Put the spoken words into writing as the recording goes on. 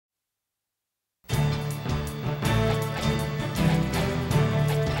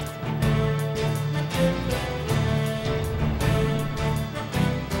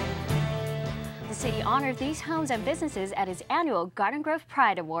honored these homes and businesses at his annual Garden Grove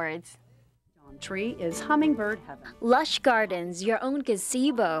Pride Awards. Tree is hummingbird heaven. Lush gardens, your own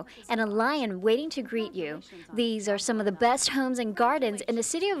gazebo, and a lion waiting to greet you. These are some of the best homes and gardens in the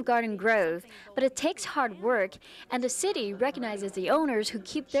city of Garden Grove, but it takes hard work, and the city recognizes the owners who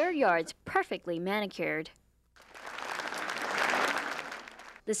keep their yards perfectly manicured.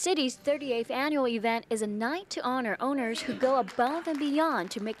 The city's 38th annual event is a night to honor owners who go above and beyond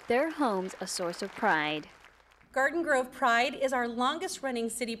to make their homes a source of pride. Garden Grove Pride is our longest-running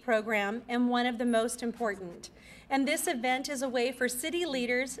city program and one of the most important. And this event is a way for city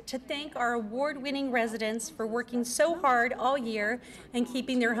leaders to thank our award-winning residents for working so hard all year and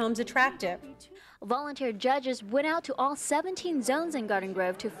keeping their homes attractive. Volunteer judges went out to all 17 zones in Garden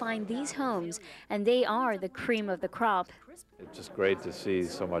Grove to find these homes, and they are the cream of the crop. It's just great to see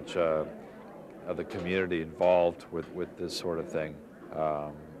so much of the community involved with this sort of thing.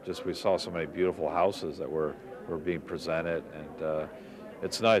 We saw so many beautiful houses that were being presented, and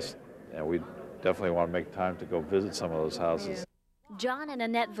it's nice, and we definitely want to make time to go visit some of those houses. John and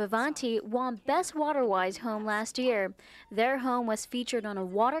Annette Vivanti won Best Water-Wise Home last year. Their home was featured on a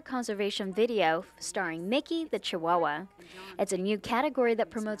water conservation video starring Mickey the Chihuahua. It's a new category that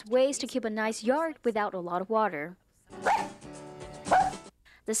promotes ways to keep a nice yard without a lot of water.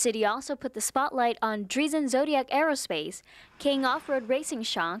 The city also put the spotlight on Driesen Zodiac Aerospace, King Off-Road Racing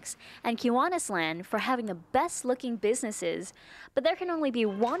Shocks, and Kiwanis Land for having the best-looking businesses. But there can only be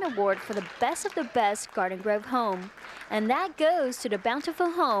one award for the best of the best Garden Grove home, and that goes to the bountiful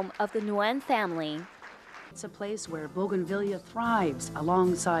home of the Nguyen family. It's a place where bougainvillea thrives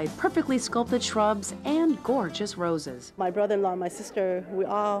alongside perfectly sculpted shrubs and gorgeous roses. My brother-in-law and my sister, we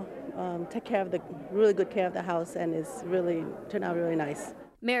all take really good care of the house, and it's really turned out really nice.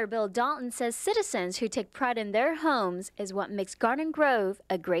 Mayor Bill Dalton says citizens who take pride in their homes is what makes Garden Grove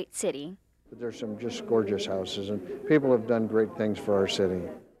a great city. There's some just gorgeous houses, and people have done great things for our city.